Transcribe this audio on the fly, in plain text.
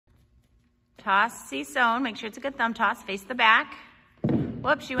Toss, see sewn. Make sure it's a good thumb toss. Face the back.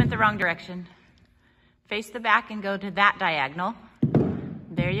 Whoops, you went the wrong direction. Face the back and go to that diagonal.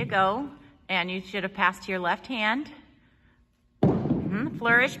 There you go. And you should have passed to your left hand.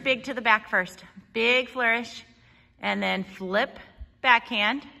 Flourish big to the back first. Big flourish. And then flip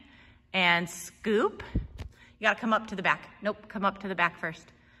backhand and scoop. You gotta come up to the back. Nope, come up to the back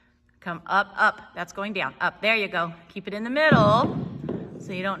first. Come up, up. That's going down. Up, there you go. Keep it in the middle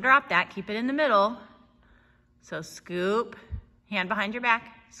so you don't drop that. Keep it in the middle. So scoop, hand behind your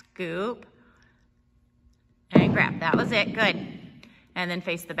back, scoop, and grab. That was it, good. And then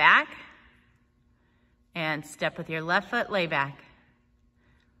face the back and step with your left foot, lay back.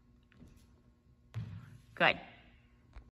 Good.